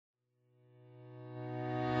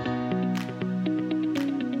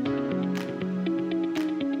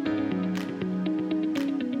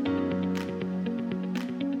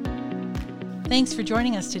Thanks for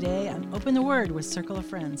joining us today on Open the Word with Circle of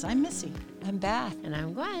Friends. I'm Missy. I'm Beth. And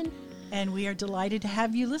I'm Gwen. And we are delighted to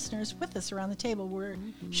have you listeners with us around the table. We're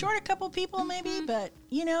short a couple people maybe, but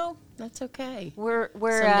that's okay. We're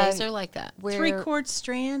Some days are like that. 3/4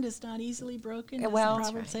 strand is not easily broken.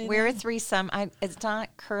 We're a threesome. It's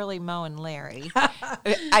not Curly, Moe, and Larry.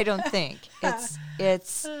 I don't think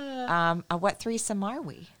it's. What threesome are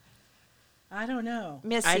we? I don't know.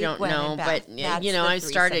 Missy, I don't Gwen, know, and Beth. but That's I the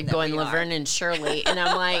started threesome going that we Laverne are. and Shirley, and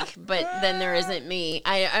I'm like, but then there isn't me.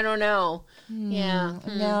 I don't know. Yeah.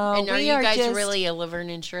 No, And are we you are guys just, really a Laverne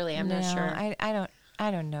and Shirley? I'm not sure. I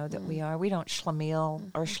don't know that we are. We don't schlemiel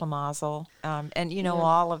or schlemazel. And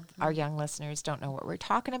all of our young listeners don't know what we're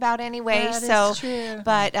talking about anyway. That so is true.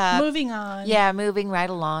 But moving on. Yeah, moving right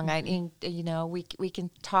along. I mean, we can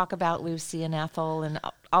talk about Lucy and Ethel and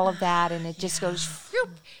all of that, and it just goes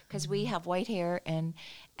because we have white hair, and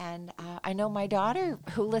I know my daughter,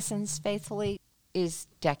 who listens faithfully, is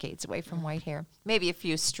decades away from white hair. Maybe a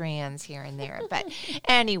few strands here and there, but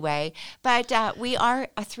anyway. But we are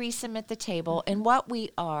a threesome at the table, and what we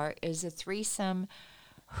are is a threesome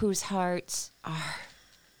whose hearts are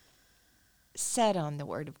set on the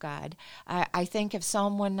Word of God. I think of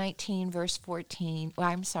Psalm 119, verse 14.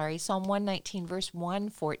 Psalm 119, verse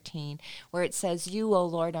 114, where it says, "You, O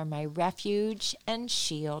Lord, are my refuge and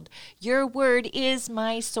shield. Your word is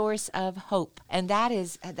my source of hope." And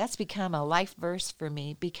that's become a life verse for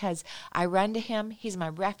me because I run to Him. He's my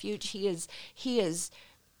refuge. He is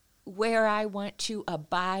where I want to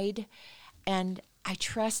abide, and I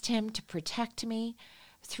trust Him to protect me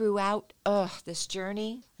throughout this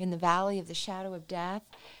journey in the valley of the shadow of death.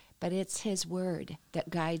 But it's His word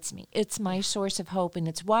that guides me. It's my source of hope, and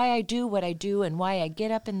it's why I do what I do and why I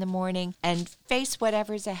get up in the morning and face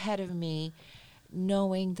whatever's ahead of me,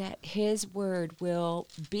 knowing that His word will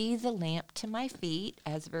be the lamp to my feet,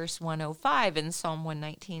 as verse 105 in Psalm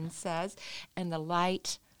 119 says, and the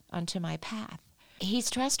light unto my path.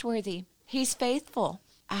 He's trustworthy. He's faithful.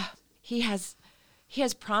 He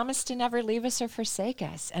has promised to never leave us or forsake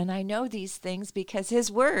us. And I know these things because His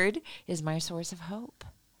word is my source of hope.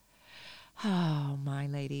 Oh, my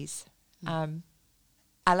ladies.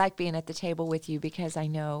 I like being at the table with you because I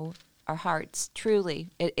know our hearts, truly,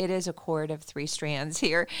 it is a cord of three strands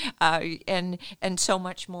here, and so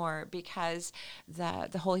much more, because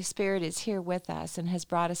the Holy Spirit is here with us and has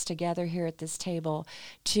brought us together here at this table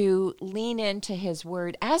to lean into His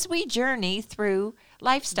word as we journey through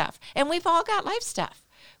life stuff. And we've all got life stuff.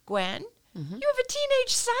 Gwen, you have a teenage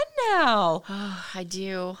son now. Oh, I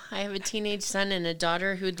do. I have a teenage son and a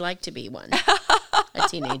daughter who'd like to be one. A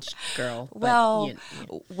teenage girl. Well,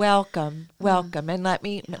 welcome. And let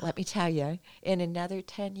me tell you, in another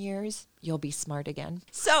 10 years, you'll be smart again.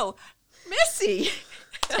 So, Missy.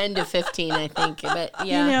 10 to 15, I think. But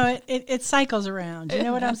yeah. It cycles around. You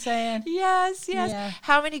know what I'm saying? Yes. Yeah.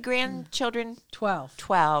 How many grandchildren? 12.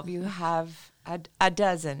 12. You have a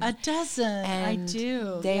dozen. A dozen. And I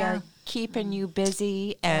do. They are keeping you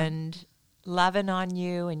busy and loving on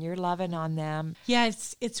you, and you're loving on them. Yeah,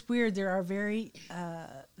 it's weird. There are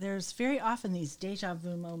there's very often these deja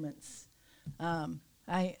vu moments.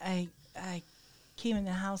 I came in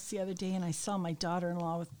the house the other day and I saw my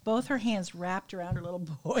daughter-in-law with both her hands wrapped around her little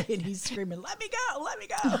boy, and he's screaming, "Let me go, let me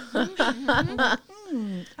go."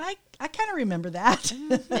 I kind of remember that.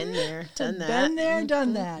 Been there, done that. Been there,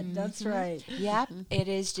 done that. That's right. Yep, it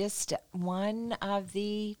is just one of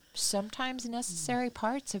the sometimes necessary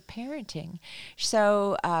parts of parenting.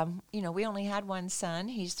 So, we only had one son.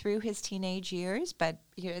 He's through his teenage years, but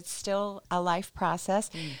it's still a life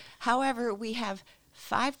process. However, we have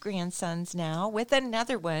 5 grandsons now, with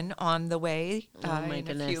another one on the way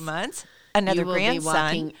in a few months. Another grandson. You will be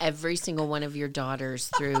walking every single one of your daughters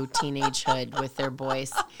through teenagehood with their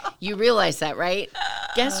boys. You realize that, right?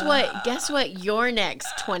 Guess what your next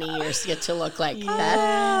 20 years get to look like, Beth?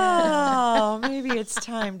 Oh, maybe it's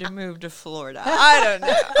time to move to Florida. I don't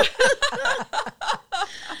know.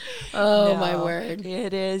 Oh, my word.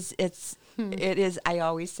 It is. It is, I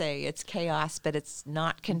always say, it's chaos, but it's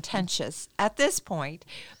not contentious at this point.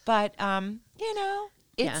 But,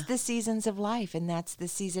 it's the seasons of life, and that's the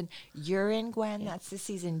season you're in, Gwen. That's the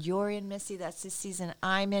season you're in, Missy. That's the season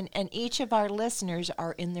I'm in. And each of our listeners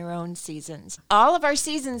are in their own seasons. All of our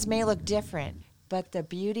seasons may look different, but the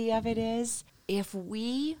beauty of it is, if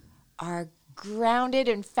we are grounded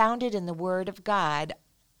and founded in the Word of God,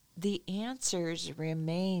 the answers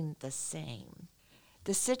remain the same.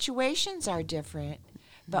 The situations are different,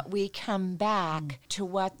 but we come back to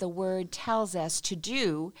what the Word tells us to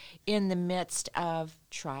do in the midst of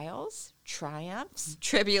trials, triumphs,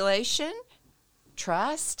 tribulation,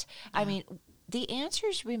 trust. I mean, the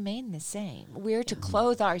answers remain the same. We're to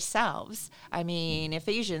clothe ourselves. I mean,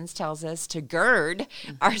 Ephesians tells us to gird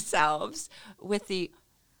ourselves with the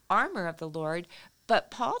armor of the Lord, but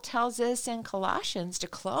Paul tells us in Colossians to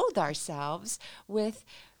clothe ourselves with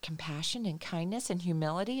compassion and kindness and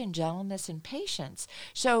humility and gentleness and patience.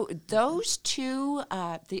 So those two,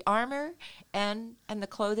 the armor and the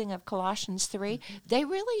clothing of Colossians 3, they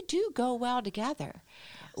really do go well together.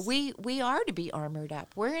 Yes. We are to be armored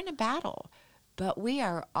up. We're in a battle, but we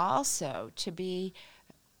are also to be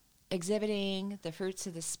exhibiting the fruits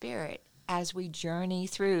of the Spirit as we journey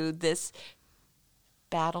through this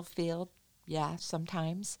battlefield,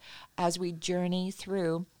 sometimes, as we journey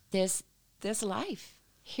through this life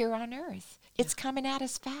here on earth. It's coming at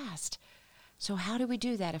us fast. So how do we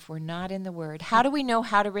do that if we're not in the Word? How do we know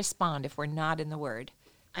how to respond if we're not in the Word?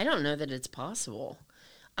 I don't know that it's possible.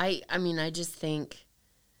 I mean, I just think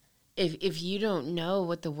if you don't know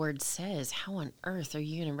what the Word says, how on earth are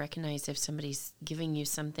you going to recognize if somebody's giving you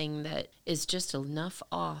something that is just enough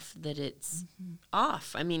off that it's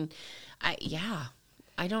off? I mean,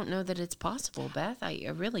 I don't know that it's possible, Beth. I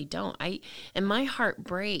really don't. And my heart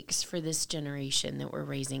breaks for this generation that we're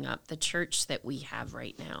raising up, the church that we have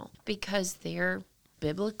right now, because they're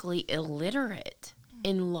biblically illiterate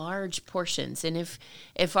in large portions. And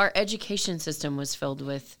if our education system was filled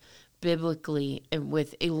with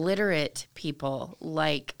with illiterate people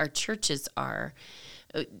like our churches are,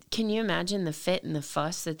 can you imagine the fit and the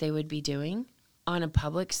fuss that they would be doing on a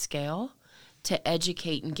public scale to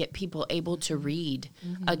educate and get people able to read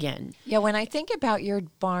again? Yeah, when I think about your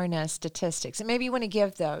Barna statistics, and maybe you want to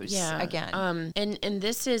give those again. And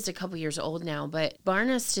this is a couple years old now, but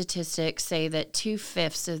Barna statistics say that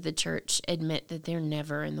 2/5 of the church admit that they're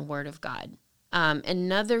never in the Word of God.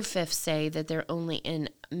 Another fifth say that they're only in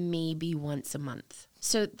maybe once a month.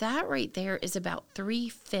 So that right there is about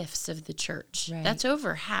 3/5 of the church. Right. That's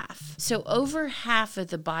over half. So over half of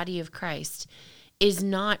the body of Christ is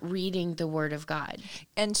not reading the Word of God.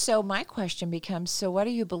 And so my question becomes, so what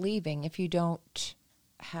are you believing if you don't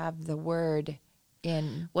have the Word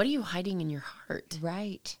in? What are you hiding in your heart?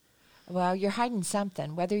 Right. Well, you're hiding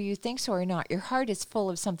something, whether you think so or not. Your heart is full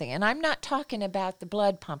of something. And I'm not talking about the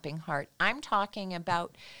blood-pumping heart. I'm talking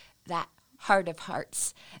about that heart of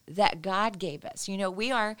hearts that God gave us. You know,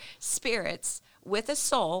 we are spirits with a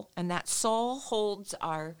soul, and that soul holds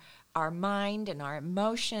our mind and our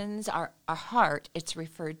emotions, our heart, it's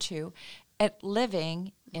referred to, at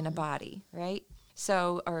living in a body, right?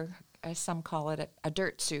 So, or as some call it, a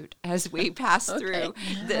dirt suit as we pass through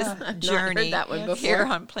this journey here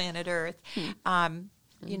on planet Earth.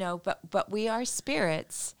 You know, but we are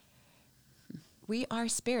spirits. We are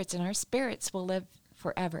spirits, and our spirits will live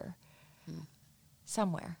forever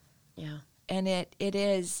somewhere. Yeah. And it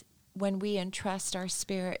is when we entrust our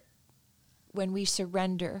spirit, when we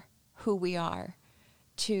surrender who we are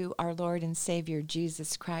to our Lord and Savior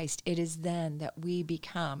Jesus Christ, it is then that we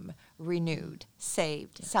become renewed,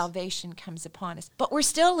 saved. Yes. Salvation comes upon us. But we're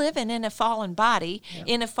still living in a fallen body,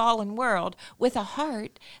 in a fallen world, with a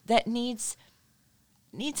heart that needs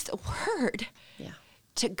the Word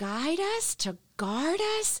to guide us, to guard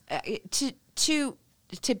us,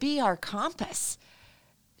 to be our compass,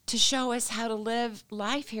 to show us how to live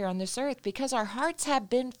life here on this earth, because our hearts have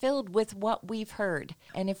been filled with what we've heard.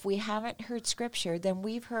 And if we haven't heard Scripture, then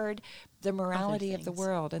we've heard the morality of the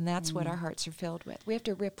world, and that's what our hearts are filled with. We have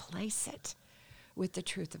to replace it with the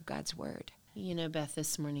truth of God's Word. You know, Beth,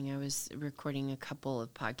 this morning I was recording a couple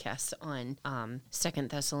of podcasts on 2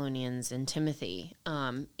 Thessalonians and Timothy,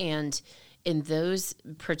 and in those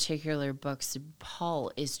particular books,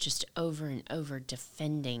 Paul is just over and over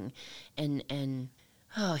defending and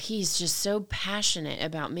he's just so passionate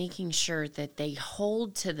about making sure that they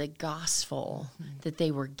hold to the gospel that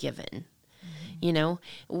they were given. You know,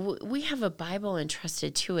 we have a Bible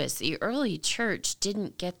entrusted to us. The early church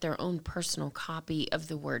didn't get their own personal copy of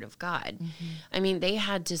the Word of God. I mean, they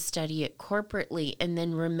had to study it corporately and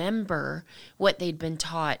then remember what they'd been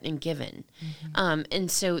taught and given.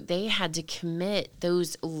 And so they had to commit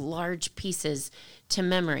those large pieces to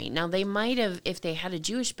memory. Now, they might have, if they had a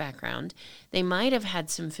Jewish background, they might have had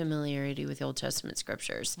some familiarity with Old Testament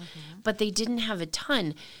scriptures, but they didn't have a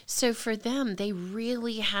ton. So for them, they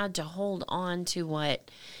really had to hold on to what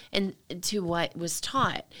was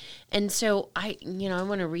taught. And so I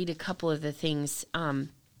want to read a couple of the things.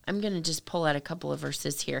 I'm going to just pull out a couple of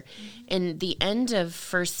verses here. In the end of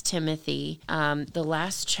 1 Timothy, the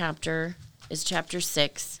last chapter is chapter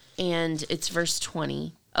 6, and it's verse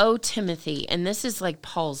 20. O Timothy, and this is like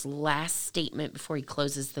Paul's last statement before he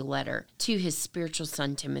closes the letter to his spiritual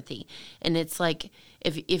son Timothy. And it's like,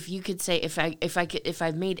 if you could say, if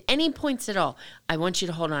I've made any points at all, I want you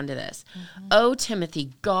to hold on to this. O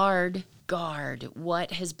Timothy, guard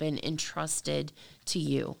what has been entrusted to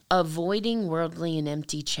you, avoiding worldly and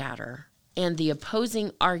empty chatter and the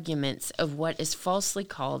opposing arguments of what is falsely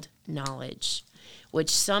called knowledge, which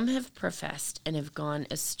some have professed and have gone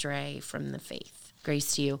astray from the faith.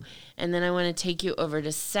 Grace to you. And then I want to take you over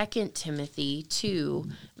to 2 Timothy 2,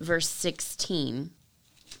 verse 16.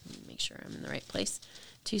 Make sure I'm in the right place.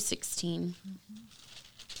 2:16.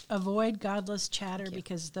 Avoid godless chatter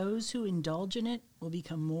because those who indulge in it will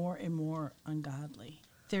become more and more ungodly.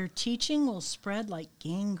 Their teaching will spread like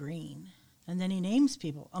gangrene. And then he names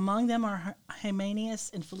people. Among them are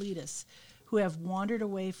Hymenaeus and Philetus, who have wandered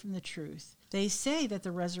away from the truth. They say that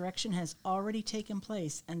the resurrection has already taken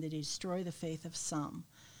place and they destroy the faith of some.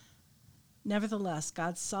 Nevertheless,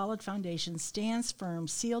 God's solid foundation stands firm,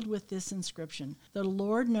 sealed with this inscription: the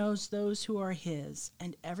Lord knows those who are his,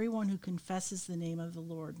 and everyone who confesses the name of the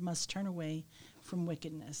Lord must turn away from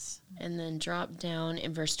wickedness. And then drop down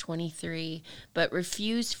in verse 23, but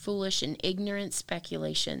refuse foolish and ignorant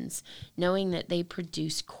speculations, knowing that they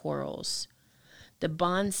produce quarrels. The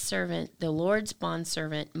Lord's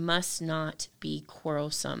bondservant must not be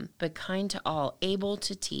quarrelsome, but kind to all, able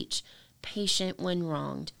to teach, patient when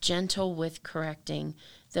wronged, gentle with correcting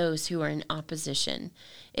those who are in opposition,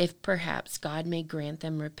 if perhaps God may grant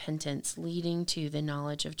them repentance leading to the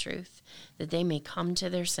knowledge of truth, that they may come to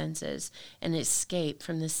their senses and escape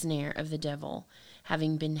from the snare of the devil,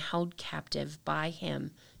 having been held captive by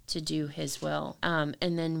him to do his will. And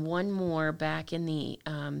then one more back in the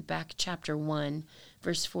back chapter 1,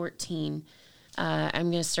 verse 14.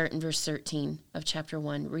 I'm going to start in verse 13 of chapter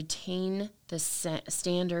 1. Retain the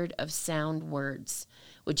standard of sound words,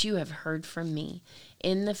 which you have heard from me,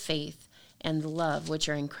 in the faith and the love which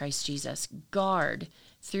are in Christ Jesus. Guard,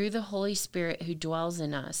 through the Holy Spirit who dwells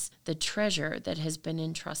in us, the treasure that has been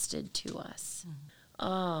entrusted to us.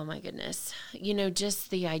 Oh, my goodness. You know, just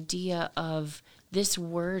the idea of this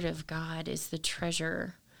word of God is the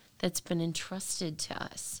treasure that's been entrusted to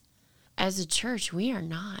us. As a church, we are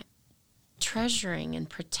not treasuring and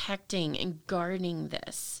protecting and guarding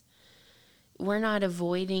this. We're not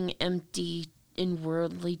avoiding empty and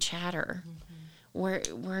worldly chatter.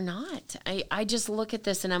 We're not. I just look at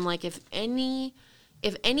this and I'm like, if any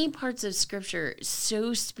parts of Scripture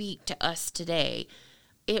so speak to us today,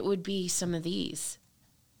 it would be some of these.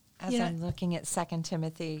 As I'm looking at 2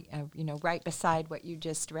 Timothy, right beside what you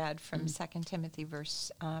just read from 2 Timothy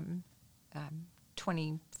verse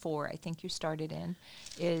 24, I think you started in,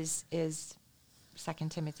 is 2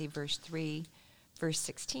 Timothy verse 3, verse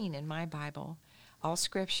 16 in my Bible. All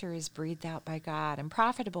Scripture is breathed out by God and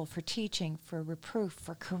profitable for teaching, for reproof,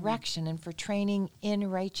 for correction, and for training in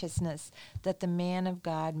righteousness, that the man of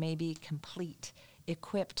God may be complete,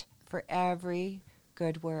 equipped for every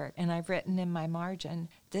good work. And I've written in my margin,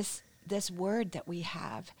 this word that we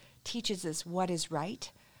have teaches us what is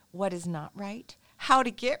right, what is not right, how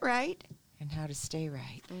to get right, and how to stay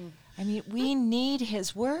right. I mean, we need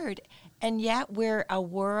his word, and yet we're a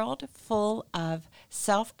world full of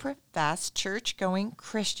self-professed, church-going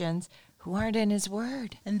Christians who aren't in his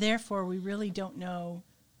word. And therefore, we really don't know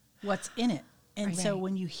what's in it. And so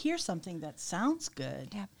when you hear something that sounds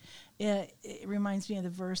good, it reminds me of the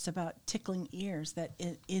verse about tickling ears, that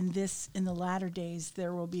in the latter days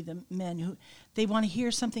there will be the men who, they want to hear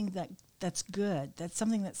something that's good, that's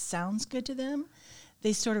something that sounds good to them.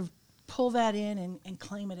 They sort of pull that in and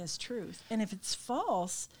claim it as truth. And if it's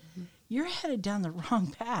false, you're headed down the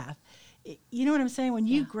wrong path. You know what I'm saying? When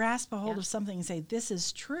you grasp a hold of something and say, this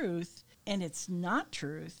is truth, and it's not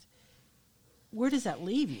truth, where does that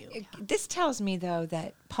leave you? This tells me, though,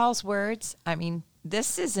 that Paul's words, I mean,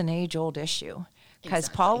 this is an age-old issue. Because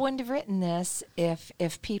Paul wouldn't have written this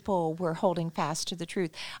if people were holding fast to the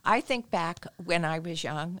truth. I think back when I was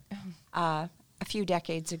young, a few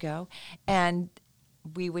decades ago, and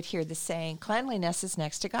we would hear the saying, cleanliness is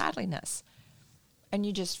next to godliness. And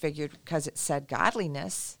you just figured because it said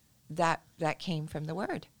godliness, that came from the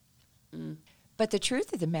word. But the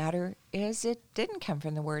truth of the matter is it didn't come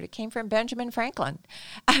from the word. It came from Benjamin Franklin.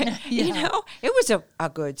 You know, it was a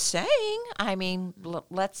good saying. I mean,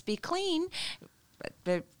 let's be clean.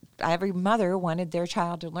 But every mother wanted their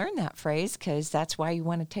child to learn that phrase because that's why you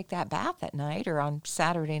want to take that bath at night or on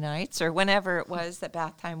Saturday nights or whenever it was that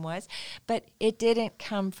bath time was. But it didn't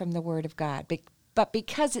come from the word of God. But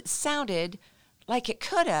because it sounded like it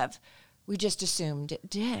could have, we just assumed it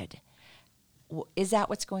did. Is that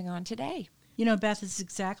what's going on today? You know, Beth, it's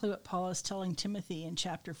exactly what Paul is telling Timothy in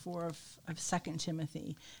chapter 4 of 2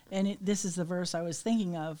 Timothy. And this is the verse I was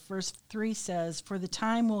thinking of. Verse 3 says, "For the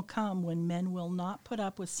time will come when men will not put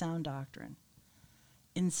up with sound doctrine.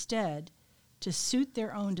 Instead, to suit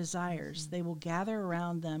their own desires, they will gather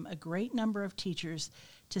around them a great number of teachers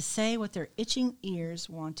to say what their itching ears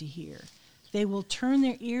want to hear. They will turn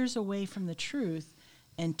their ears away from the truth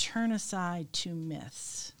and turn aside to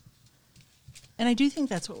myths." And I do think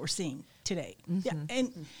that's what we're seeing today. Yeah,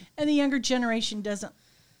 and the younger generation doesn't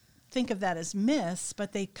think of that as myths,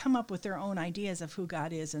 but they come up with their own ideas of who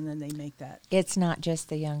God is, and then they make that. It's not just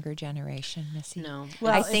the younger generation, Missy. No,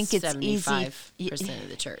 well, I think it's 75% of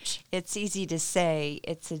the church. It's easy to say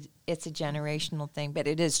it's a generational thing, but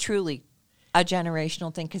it is truly a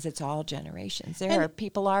generational thing because it's all generations. There are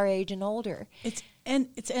people our age and older. It's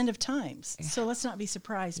end of times, so let's not be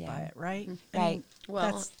surprised by it, right? Right.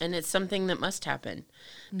 Well, and it's something that must happen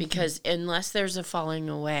because unless there's a falling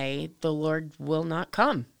away, the Lord will not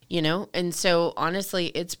come. You know, and so honestly,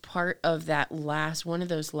 it's part of that one of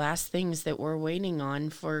those last things that we're waiting on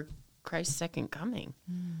for Christ's second coming.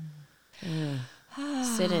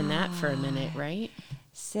 Sit in that for a minute, right?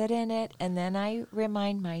 Sit in it, and then I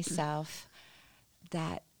remind myself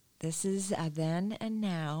that this is a then and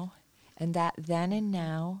now, and that then and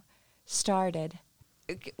now started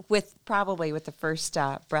probably with the first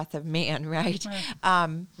breath of man, right?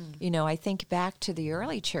 You know, I think back to the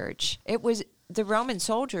early church. It was the Roman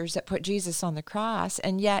soldiers that put Jesus on the cross,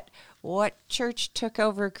 and yet what church took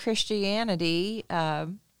over Christianity?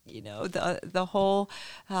 You know, the whole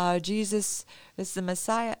Jesus is the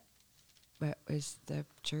Messiah. What was the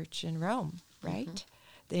church in Rome, right?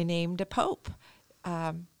 They named a pope.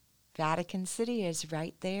 Vatican City is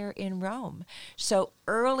right there in Rome. So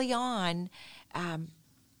early on,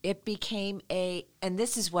 it became and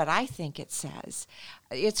this is what I think it says.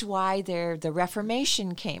 It's why the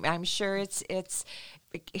Reformation came. I'm sure it's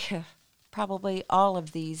probably all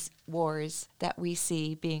of these wars that we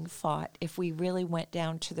see being fought. If we really went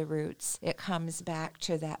down to the roots, it comes back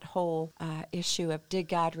to that whole issue of, did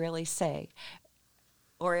God really say?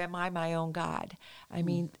 Or am I my own God? I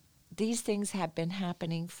mean, these things have been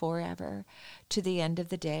happening forever to the end of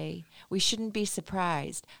the day. We shouldn't be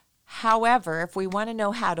surprised. However, if we want to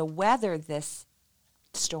know how to weather this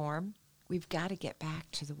storm, we've got to get back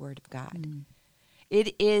to the Word of God.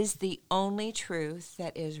 It is the only truth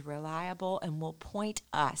that is reliable and will point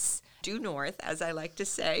us due north, as I like to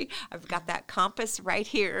say. I've got that compass right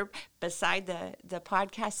here beside the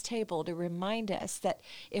podcast table to remind us that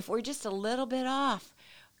if we're just a little bit off,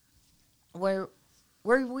 where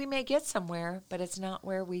we may get somewhere, but it's not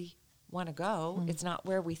where we want to go. It's not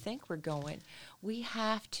where we think we're going. We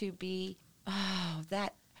have to be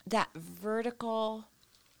that vertical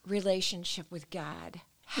relationship with God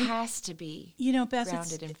has to be, Beth,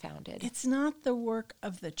 grounded and founded. It's not the work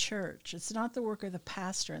of the church. It's not the work of the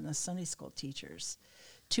pastor and the Sunday school teachers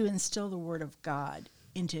to instill the Word of God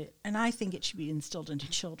into, and I think it should be instilled into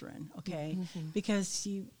children, okay? Because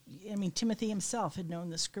Timothy himself had known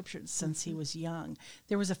the Scriptures since he was young.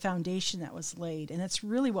 There was a foundation that was laid, and that's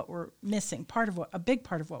really what we're missing, a big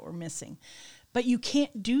part of what we're missing. But you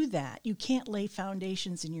can't do that. You can't lay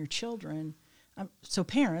foundations in your children. So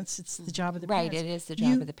parents, it's the job of the parents. Right, it is the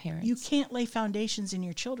job of the parents. You can't lay foundations in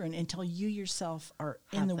your children until you yourself are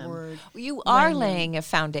in the Word. You are laying a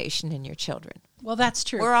foundation in your children. Well, that's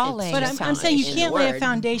true. We're all laying a foundation. But I'm saying you can't lay a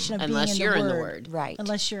foundation of unless being in the Word. Right.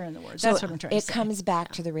 Unless you're in the Word. That's what I'm trying to say. It comes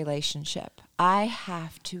back to the relationship. I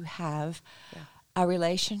have to have a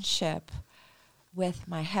relationship with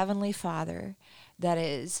my Heavenly Father that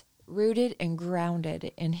is rooted and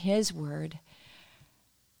grounded in His Word,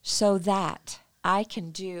 so that I can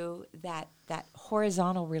do that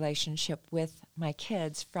horizontal relationship with my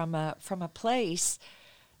kids from a place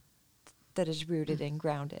that is rooted and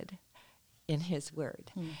grounded in His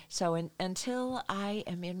Word. So until I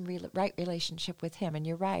am in right relationship with Him, and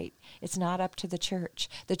you're right, it's not up to the church.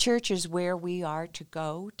 The church is where we are to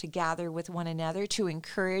go, to gather with one another, to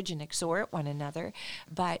encourage and exhort one another,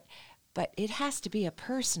 but it has to be a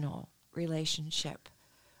personal relationship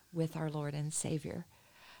with our Lord and Savior.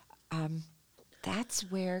 That's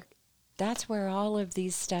where all of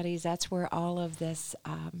these studies, that's where all of this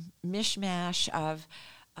mishmash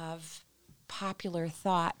of popular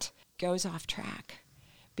thought goes off track,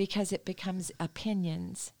 because it becomes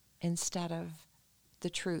opinions instead of the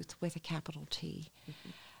truth with a capital T.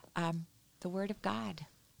 The Word of God,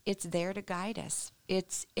 it's there to guide us.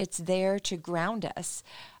 It's there to ground us.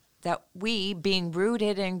 That we, being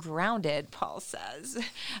rooted and grounded, Paul says,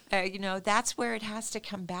 that's where it has to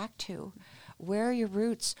come back to. Where are your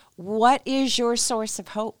roots? What is your source of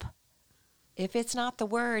hope? If it's not the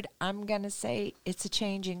Word, I'm going to say it's a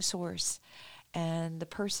changing source. And the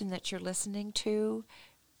person that you're listening to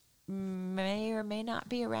may or may not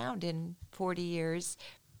be around in 40 years.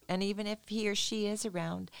 And even if he or she is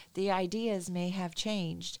around, the ideas may have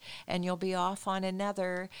changed. And you'll be off on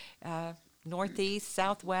another northeast,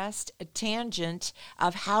 southwest tangent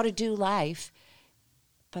of how to do life.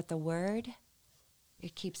 But the Word,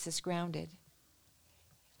 it keeps us grounded.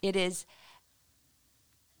 It is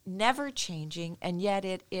never changing, and yet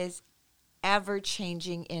it is ever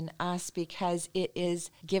changing in us because it is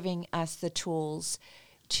giving us the tools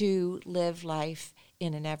to live life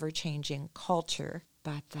in an ever-changing culture.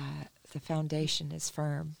 But the foundation is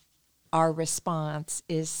firm. Our response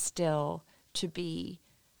is still to be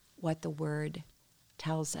what the Word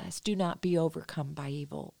tells us. Do not be overcome by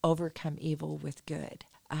evil. Overcome evil with good.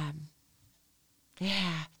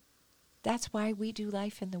 That's why we do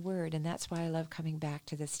life in the Word, and that's why I love coming back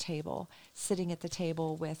to this table, sitting at the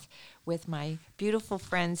table with my beautiful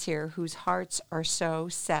friends here whose hearts are so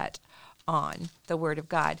set on the Word of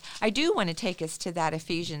God. I do want to take us to that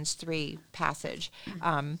Ephesians 3 passage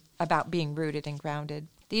about being rooted and grounded.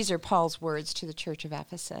 These are Paul's words to the church of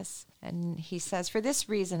Ephesus. And he says, "For this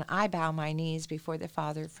reason I bow my knees before the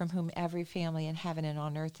Father, from whom every family in heaven and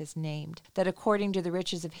on earth is named, that according to the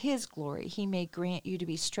riches of his glory he may grant you to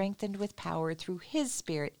be strengthened with power through his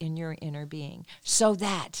Spirit in your inner being, so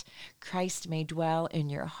that Christ may dwell in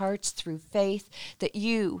your hearts through faith, that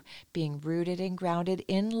you, being rooted and grounded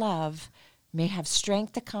in love, may have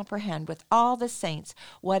strength to comprehend with all the saints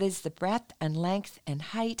what is the breadth and length and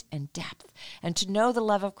height and depth, and to know the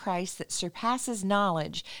love of Christ that surpasses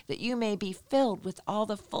knowledge, that you may be filled with all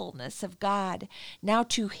the fullness of God. Now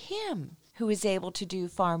to him who is able to do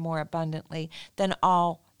far more abundantly than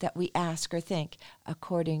all that we ask or think,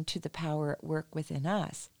 according to the power at work within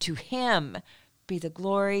us. To him be the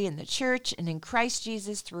glory in the church and in Christ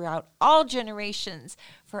Jesus throughout all generations,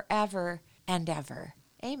 forever and ever.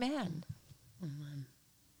 Amen." Amen.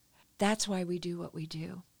 That's why we do what we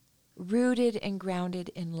do. Rooted and grounded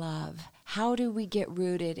in love. How do we get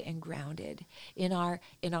rooted and grounded? In our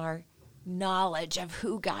knowledge of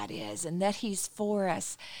who God is and that he's for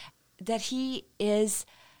us, that he is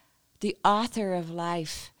the author of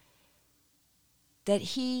life, that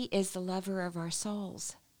he is the lover of our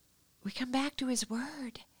souls. We come back to his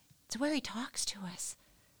Word. It's where he talks to us.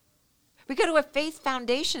 We go to a Faith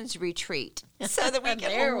Foundations retreat so that we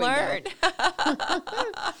can learn.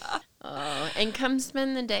 And come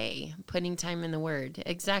spend the day putting time in the Word.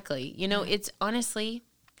 Exactly. You know, it's honestly,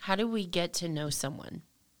 how do we get to know someone?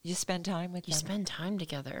 You spend time with them. You spend time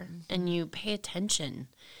together, and you pay attention.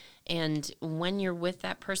 And when you're with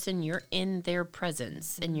that person, you're in their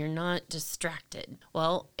presence, and you're not distracted.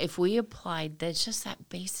 Well, if we applied just that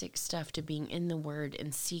basic stuff to being in the Word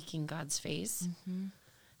and seeking God's face,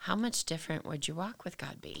 how much different would your walk with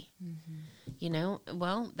God be? You know,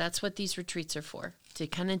 well, that's what these retreats are for, to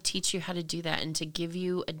kind of teach you how to do that and to give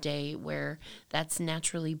you a day where that's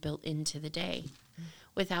naturally built into the day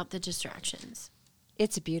without the distractions.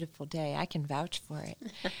 It's a beautiful day. I can vouch for it.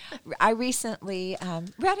 I recently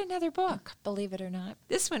read another book, believe it or not.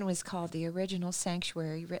 This one was called The Original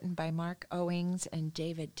Sanctuary, written by Mark Owings and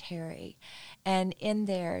David Terry. And in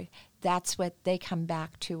there, that's what they come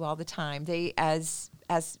back to all the time. They, as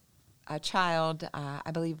a child,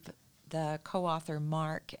 I believe the co-author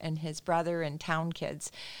Mark and his brother and town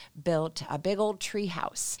kids built a big old tree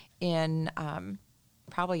house in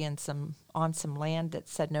probably on some land that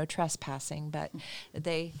said no trespassing, but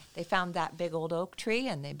they found that big old oak tree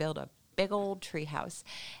and they built a big old tree house.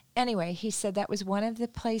 Anyway, he said that was one of the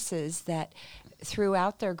places that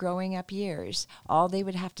throughout their growing up years, all they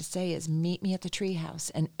would have to say is, "Meet me at the tree house,"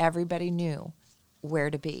 and everybody knew where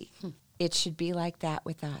to be. It should be like that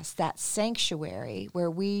with us, that sanctuary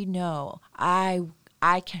where we know I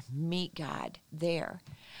can meet God there.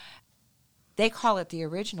 They call it the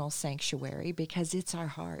original sanctuary because it's our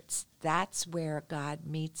hearts. That's where God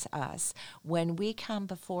meets us when we come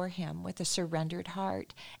before him with a surrendered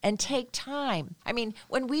heart and take time. I mean,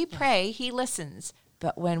 when we pray, he listens.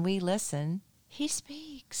 But when we listen, he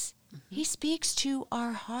speaks. He speaks to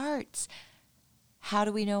our hearts. How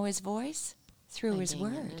do we know his voice? Through his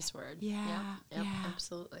Word. His Word. Yeah, yeah.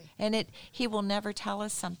 Absolutely. And he will never tell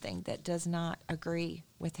us something that does not agree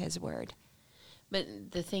with his Word.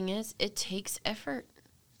 But the thing is, it takes effort.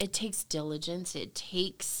 It takes diligence. It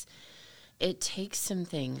takes some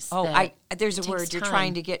things. Oh, there's a word you're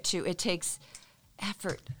trying to get to. It takes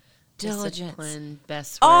effort, diligence. Discipline,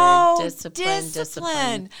 best word.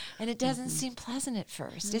 Discipline. And it doesn't seem pleasant at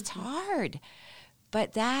first. It's hard.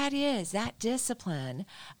 But that discipline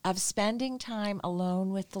of spending time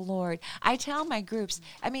alone with the Lord. I tell my groups,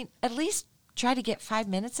 at least try to get 5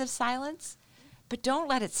 minutes of silence, but don't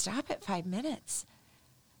let it stop at 5 minutes.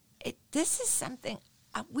 This is something,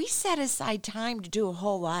 we set aside time to do a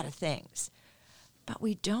whole lot of things, but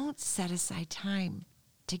we don't set aside time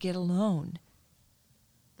to get alone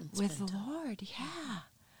with the Lord. Yeah.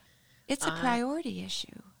 It's a priority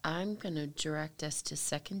issue. I'm going to direct us to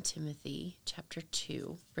 2 Timothy chapter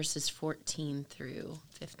 2, verses 14 through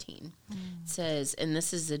 15. It says, and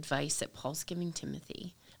this is advice that Paul's giving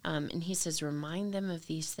Timothy, and he says, remind them of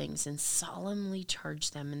these things and solemnly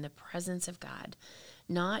charge them in the presence of God,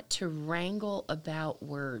 not to wrangle about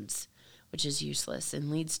words, which is useless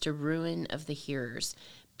and leads to ruin of the hearers.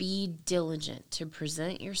 Be diligent to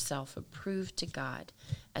present yourself approved to God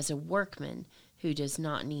as a workman who does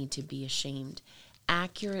not need to be ashamed,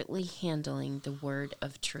 accurately handling the word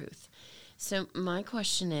of truth. So my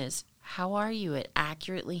question is, how are you at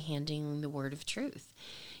accurately handling the word of truth?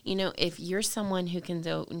 If you're someone who can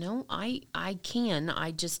go, no, I can, I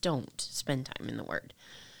just don't spend time in the word.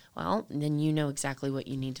 Well, then you know exactly what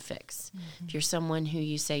you need to fix. Mm-hmm. If you're someone who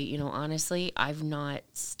you say, honestly, I've not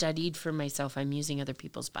studied for myself, I'm using other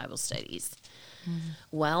people's Bible studies. Mm-hmm.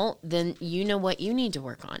 Well, then you know what you need to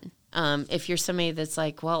work on. If you're somebody that's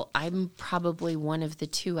like, well, I'm probably one of the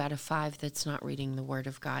 2 out of 5 that's not reading the Word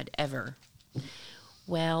of God ever.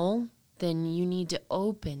 Well, then you need to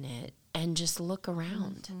open it and just look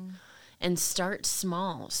around and start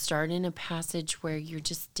small. Start in a passage where you're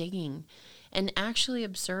just digging and actually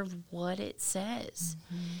observe what it says.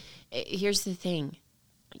 Here's the thing.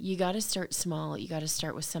 You got to start small. You got to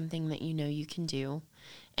start with something that you know you can do,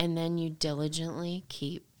 and then you diligently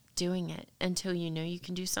keep doing it until you know you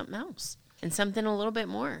can do something else and something a little bit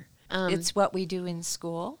more. It's what we do in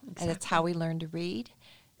school, and it's how we learn to read.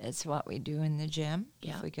 It's what we do in the gym,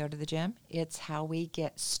 if we go to the gym. It's how we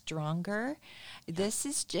get stronger. Yeah. This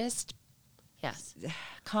is just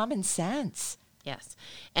common sense. Yes.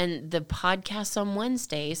 And the podcasts on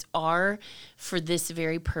Wednesdays are for this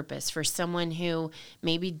very purpose, for someone who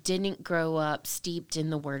maybe didn't grow up steeped in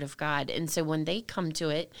the Word of God. And so when they come to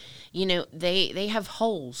it, they have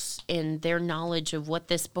holes in their knowledge of what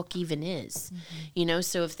this book even is. Mm-hmm.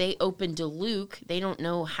 So if they open to Luke, they don't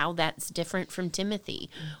know how that's different from Timothy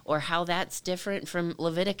or how that's different from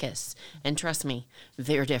Leviticus. And trust me,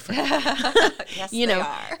 they're different. Yes, they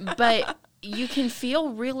are. But you can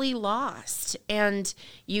feel really lost, and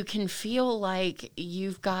you can feel like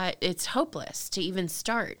it's hopeless to even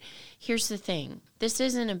start. Here's the thing. This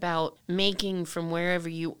isn't about making from wherever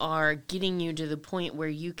you are, getting you to the point where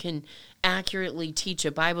you can accurately teach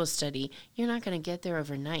a Bible study. You're not going to get there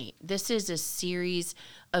overnight. This is a series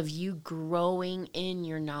of you growing in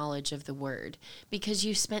your knowledge of the Word because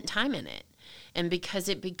you spent time in it. And because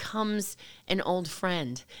it becomes an old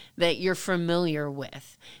friend that you're familiar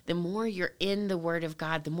with. The more you're in the Word of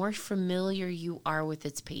God, the more familiar you are with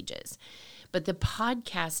its pages. But the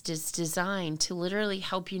podcast is designed to literally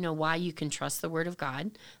help you know why you can trust the Word of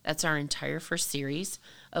God. That's our entire first series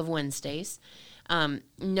of Wednesdays.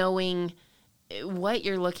 Knowing what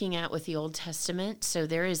you're looking at with the Old Testament. So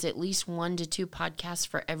there is at least 1 to 2 podcasts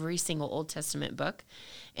for every single Old Testament book.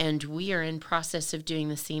 And we are in process of doing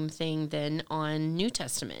the same thing then on New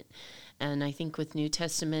Testament. And I think with New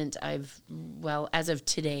Testament, as of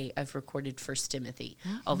today, I've recorded 1 Timothy,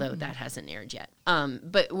 although that hasn't aired yet.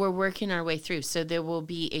 But we're working our way through. So there will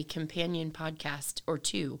be a companion podcast or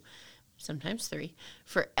 2, sometimes 3,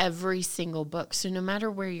 for every single book. So no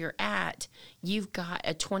matter where you're at, you've got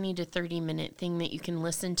a 20 to 30 minute thing that you can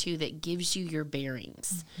listen to that gives you your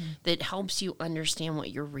bearings, that helps you understand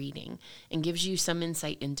what you're reading and gives you some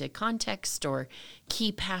insight into context or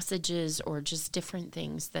key passages or just different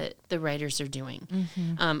things that the writers are doing.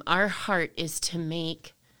 Our heart is to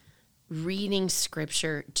make reading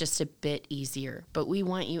Scripture just a bit easier, but we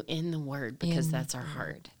want you in the Word because that's our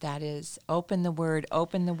heart. That is, open the Word.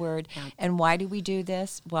 Yeah. And why do we do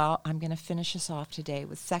this? Well, I'm going to finish us off today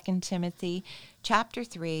with 2 Timothy chapter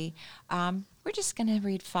 3. We're just going to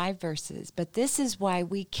read 5 verses, but this is why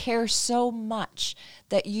we care so much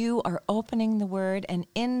that you are opening the Word and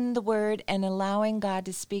in the Word and allowing God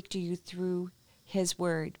to speak to you through His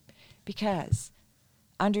Word. Because,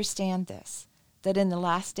 understand this, that in the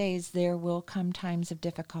last days there will come times of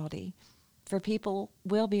difficulty. For people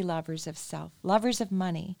will be lovers of self, lovers of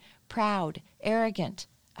money, proud, arrogant,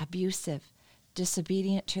 abusive,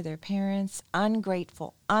 disobedient to their parents,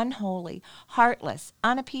 ungrateful, unholy, heartless,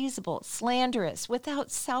 unappeasable, slanderous, without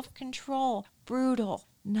self-control, brutal,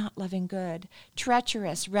 not loving good,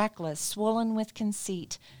 treacherous, reckless, swollen with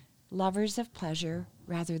conceit, lovers of pleasure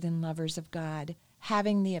rather than lovers of God,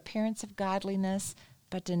 having the appearance of godliness,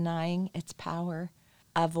 but denying its power.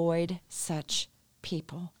 Avoid such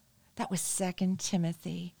people. That was 2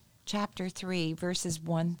 Timothy chapter 3, verses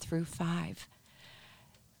 1 through 5.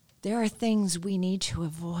 There are things we need to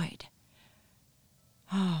avoid.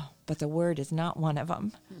 Oh, but the Word is not one of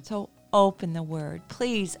them. So open the Word.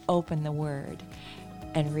 Please open the Word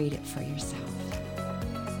and read it for yourself.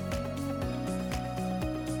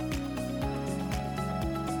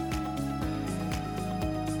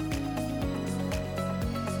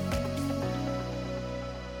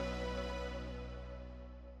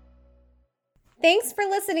 Thanks for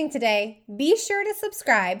listening today. Be sure to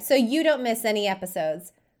subscribe so you don't miss any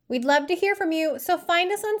episodes. We'd love to hear from you, so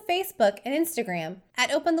find us on Facebook and Instagram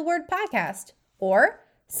at Open the Word Podcast, or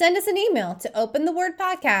send us an email to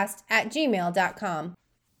openthewordpodcast@gmail.com.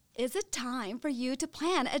 Is it time for you to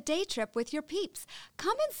plan a day trip with your peeps?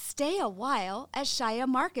 Come and stay a while at Shia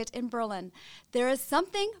Market in Berlin. There is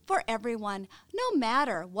something for everyone, no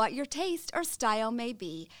matter what your taste or style may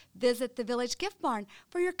be. Visit the Village Gift Barn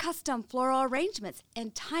for your custom floral arrangements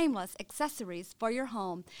and timeless accessories for your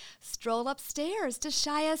home. Stroll upstairs to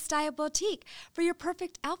Shia Style Boutique for your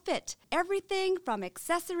perfect outfit. Everything from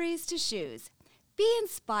accessories to shoes. Be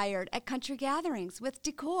inspired at country gatherings with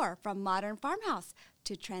decor from modern farmhouse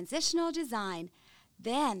to transitional design.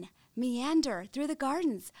 Then meander through the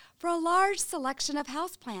gardens for a large selection of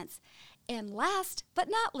houseplants. And last but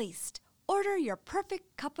not least, order your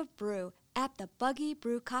perfect cup of brew at the Buggy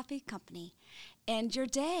Brew Coffee Company. End your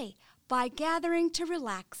day by gathering to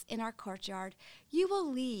relax in our courtyard. You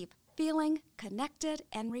will leave feeling connected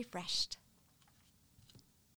and refreshed.